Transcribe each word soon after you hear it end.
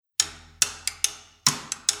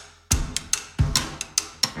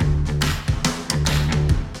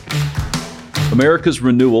America's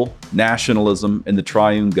Renewal, Nationalism, and the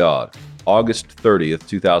Triune God, August 30th,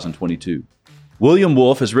 2022. William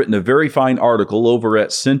Wolfe has written a very fine article over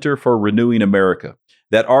at Center for Renewing America.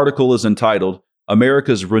 That article is entitled,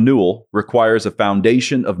 America's Renewal Requires a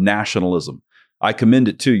Foundation of Nationalism. I commend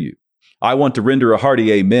it to you. I want to render a hearty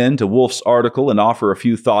amen to Wolfe's article and offer a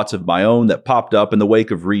few thoughts of my own that popped up in the wake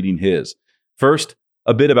of reading his. First,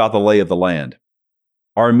 a bit about the lay of the land.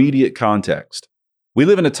 Our immediate context. We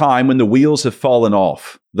live in a time when the wheels have fallen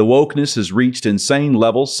off. The wokeness has reached insane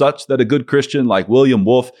levels such that a good Christian like William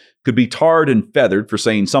Wolfe could be tarred and feathered for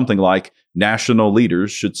saying something like, national leaders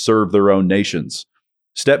should serve their own nations.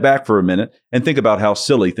 Step back for a minute and think about how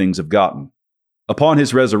silly things have gotten. Upon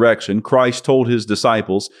his resurrection, Christ told his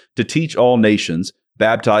disciples to teach all nations,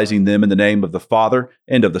 baptizing them in the name of the Father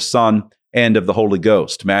and of the Son and of the Holy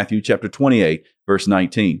Ghost. Matthew chapter 28, verse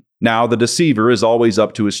 19. Now, the deceiver is always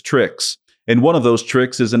up to his tricks. And one of those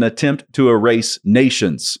tricks is an attempt to erase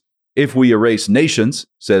nations. If we erase nations,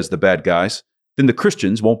 says the bad guys, then the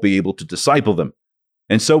Christians won't be able to disciple them.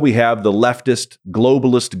 And so we have the leftist,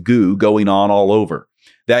 globalist goo going on all over.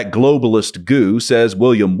 That globalist goo says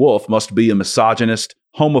William Wolfe must be a misogynist,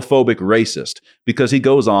 homophobic racist because he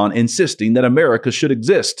goes on insisting that America should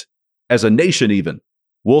exist, as a nation even.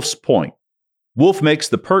 Wolfe's point. Wolfe makes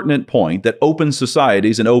the pertinent point that open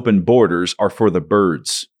societies and open borders are for the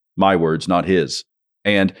birds. My words, not his.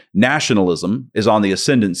 And nationalism is on the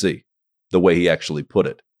ascendancy, the way he actually put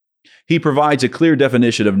it. He provides a clear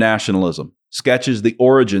definition of nationalism, sketches the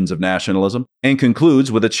origins of nationalism, and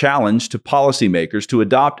concludes with a challenge to policymakers to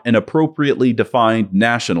adopt an appropriately defined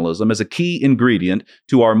nationalism as a key ingredient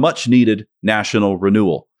to our much-needed national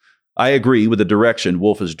renewal. I agree with the direction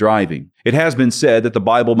Wolfe is driving. It has been said that the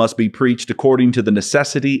Bible must be preached according to the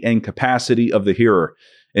necessity and capacity of the hearer.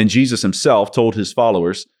 And Jesus himself told his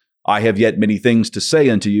followers, I have yet many things to say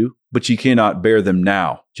unto you, but ye cannot bear them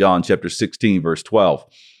now. John chapter 16, verse 12.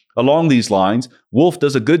 Along these lines, Wolfe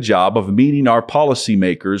does a good job of meeting our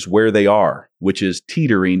policymakers where they are, which is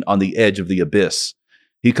teetering on the edge of the abyss.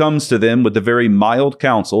 He comes to them with the very mild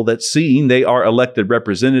counsel that seeing they are elected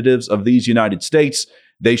representatives of these United States,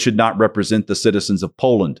 they should not represent the citizens of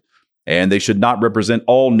Poland, and they should not represent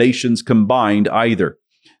all nations combined either.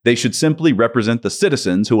 They should simply represent the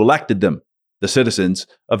citizens who elected them, the citizens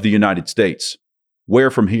of the United States.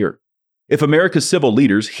 Where from here? If America's civil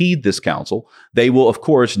leaders heed this counsel, they will of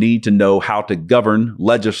course need to know how to govern,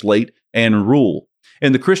 legislate, and rule.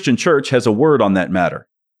 And the Christian church has a word on that matter.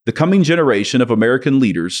 The coming generation of American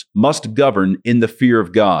leaders must govern in the fear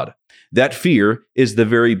of God. That fear is the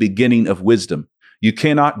very beginning of wisdom. You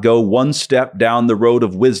cannot go one step down the road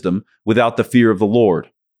of wisdom without the fear of the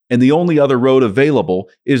Lord. And the only other road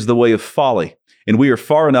available is the way of folly. And we are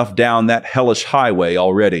far enough down that hellish highway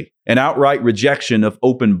already. An outright rejection of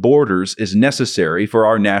open borders is necessary for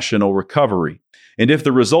our national recovery. And if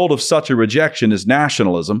the result of such a rejection is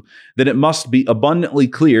nationalism, then it must be abundantly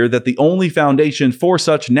clear that the only foundation for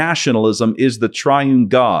such nationalism is the Triune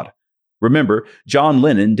God. Remember, John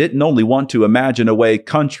Lennon didn't only want to imagine away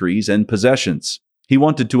countries and possessions. He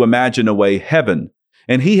wanted to imagine away heaven.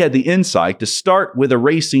 And he had the insight to start with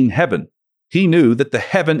erasing heaven. He knew that the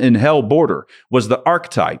heaven and hell border was the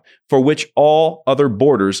archetype for which all other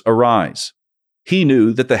borders arise. He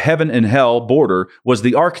knew that the heaven and hell border was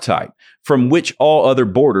the archetype from which all other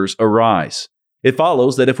borders arise. It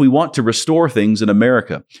follows that if we want to restore things in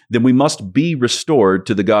America, then we must be restored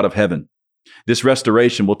to the God of heaven. This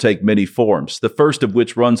restoration will take many forms, the first of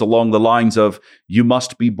which runs along the lines of, you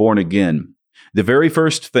must be born again. The very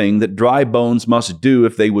first thing that dry bones must do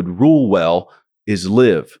if they would rule well is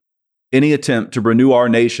live. Any attempt to renew our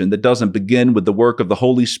nation that doesn't begin with the work of the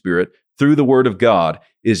Holy Spirit through the Word of God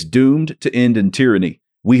is doomed to end in tyranny.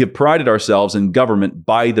 We have prided ourselves in government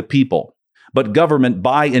by the people, but government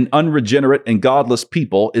by an unregenerate and godless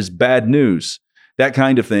people is bad news. That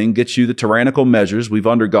kind of thing gets you the tyrannical measures we've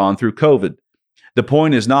undergone through COVID. The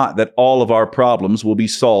point is not that all of our problems will be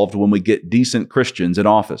solved when we get decent Christians in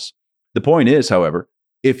office. The point is, however,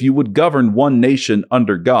 if you would govern one nation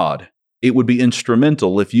under God, it would be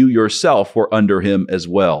instrumental if you yourself were under him as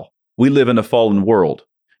well. We live in a fallen world.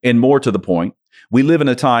 And more to the point, we live in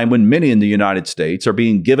a time when many in the United States are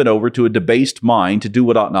being given over to a debased mind to do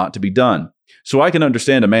what ought not to be done. So I can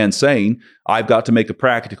understand a man saying, I've got to make a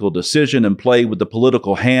practical decision and play with the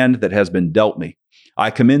political hand that has been dealt me.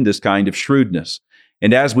 I commend this kind of shrewdness.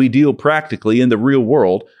 And as we deal practically in the real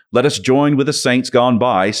world, let us join with the saints gone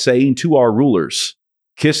by, saying to our rulers,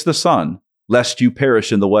 kiss the Son, lest you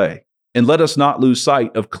perish in the way. And let us not lose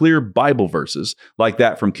sight of clear Bible verses like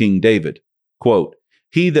that from King David. Quote,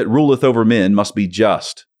 he that ruleth over men must be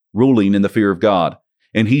just, ruling in the fear of God.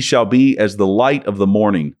 And he shall be as the light of the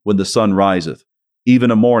morning when the sun riseth,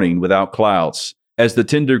 even a morning without clouds, as the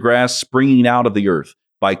tender grass springing out of the earth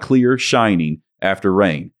by clear shining after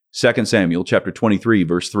rain. 2 Samuel chapter 23,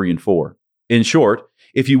 verse 3 and 4. In short,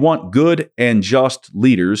 if you want good and just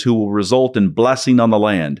leaders who will result in blessing on the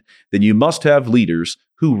land, then you must have leaders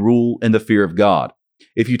who rule in the fear of God.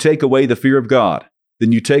 If you take away the fear of God,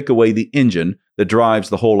 then you take away the engine that drives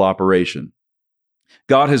the whole operation.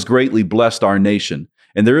 God has greatly blessed our nation,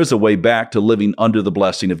 and there is a way back to living under the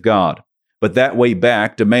blessing of God. But that way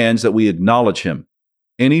back demands that we acknowledge Him.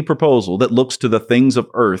 Any proposal that looks to the things of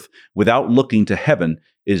earth without looking to heaven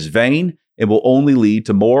is vain and will only lead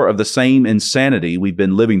to more of the same insanity we've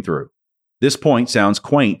been living through. This point sounds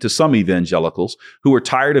quaint to some evangelicals who are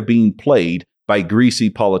tired of being played by greasy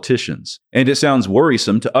politicians, and it sounds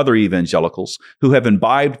worrisome to other evangelicals who have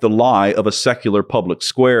imbibed the lie of a secular public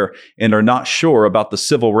square and are not sure about the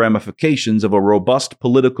civil ramifications of a robust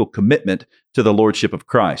political commitment to the Lordship of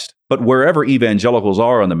Christ. But wherever evangelicals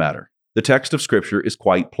are on the matter, the text of Scripture is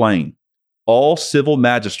quite plain. All civil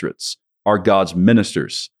magistrates are God's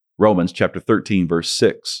ministers. Romans chapter 13, verse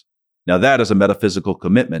 6. Now that is a metaphysical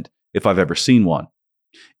commitment if I've ever seen one.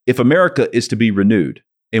 If America is to be renewed,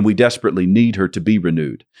 and we desperately need her to be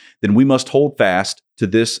renewed, then we must hold fast to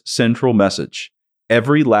this central message.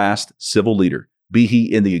 Every last civil leader, be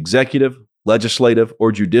he in the executive, legislative,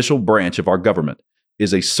 or judicial branch of our government,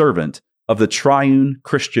 is a servant of the Triune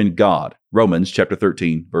Christian God. Romans chapter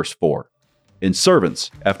 13, verse 4. And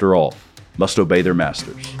servants, after all, must obey their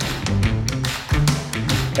masters.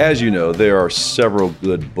 As you know, there are several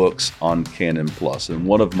good books on Canon Plus, and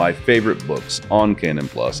one of my favorite books on Canon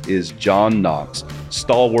Plus is John Knox's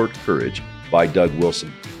Stalwart Courage by Doug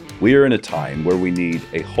Wilson. We are in a time where we need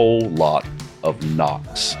a whole lot of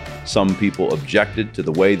Knox. Some people objected to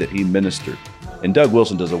the way that he ministered, and Doug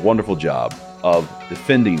Wilson does a wonderful job of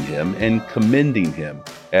defending him and commending him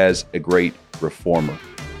as a great reformer.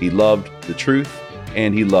 He loved the truth,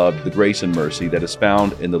 and he loved the grace and mercy that is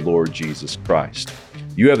found in the Lord Jesus Christ.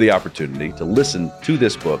 You have the opportunity to listen to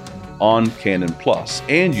this book on Canon Plus,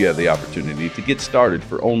 and you have the opportunity to get started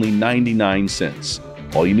for only 99 cents.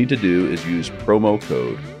 All you need to do is use promo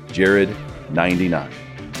code Jared99.